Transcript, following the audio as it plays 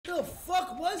The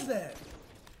fuck was that?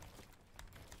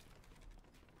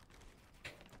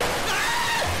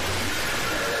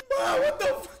 Bro, what the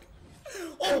fuck?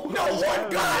 Oh no, oh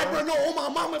God, bro, no, oh my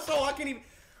mama, so I can't even,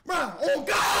 bro, oh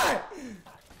God!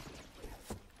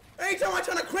 Anytime I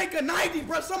trying to crank a 90,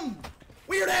 bro, some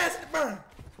weird ass, bro.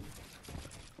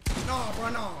 Nah, bro,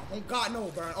 nah, on God, no,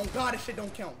 bro, on God, this shit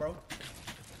don't count, bro.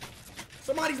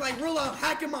 Somebody's like real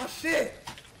hacking my shit.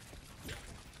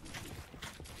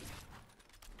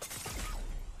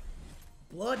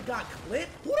 Blood got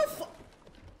clipped? Who the fuck?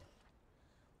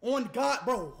 On God,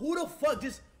 bro, who the fuck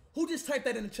who just typed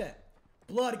that in the chat?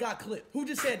 Blood got clipped. Who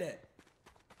just said that?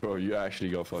 Bro, you actually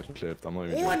got fucking clipped. I'm not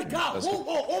even on joking. God,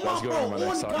 on my bro,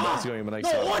 on God. Let's go in my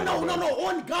next no,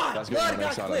 on God. Let's go Blood in my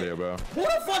next got side clipped. here, bro. Who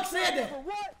the fuck said that? Never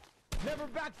what? Never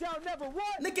back down, never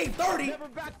what? Nick ain't 30. Never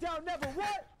back down, never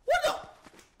what?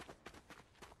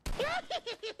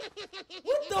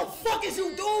 What the fuck is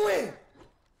you doing?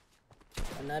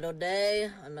 Another day,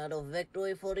 another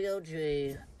victory for the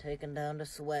OG. Taking down the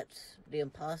sweats, the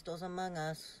imposters among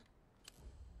us.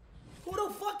 Who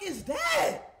the fuck is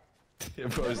that? Yeah,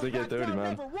 bro, it's Nick at 30, man.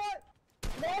 Never what?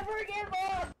 Never give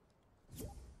up!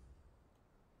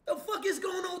 The fuck is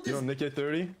going on with this? You know Nick at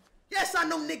 30? Yes, I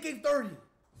know Nick ain't 30.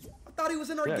 I thought he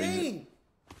was in our game.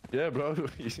 Yeah, bro,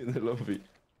 he's in the lobby.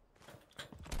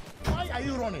 Why are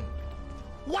you running?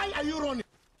 Why are you running?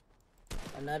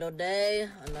 Another day,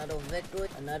 another victory.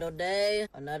 Another day,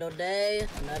 another day,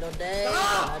 another day,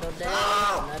 another day,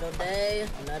 another day,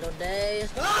 another day,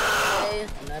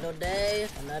 another day,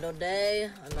 another day,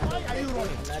 another victory,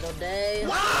 another day,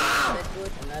 victory,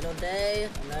 another day,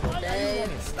 another day,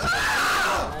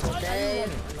 another day,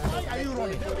 Why are you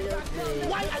running?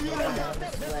 Why are you running?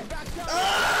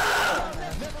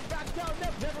 Never back down,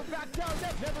 never back down,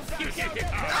 never back down,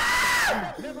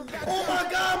 never back down. Oh my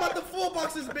God, I'm about to full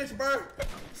box this bitch, bro.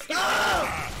 Stop!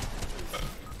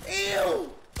 Ew!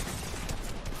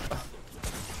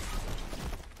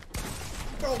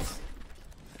 Gross.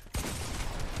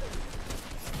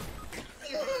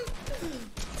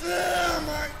 Oh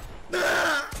my.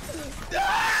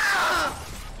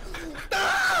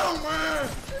 Oh man!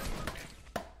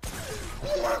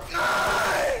 Oh my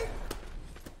God!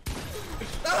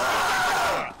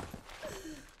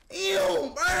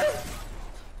 Ew, man!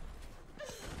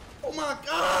 Oh my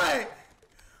God!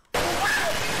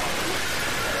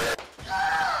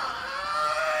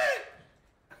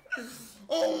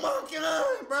 Oh my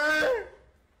God, bro!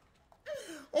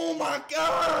 Oh my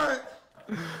God!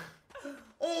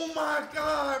 Oh my God!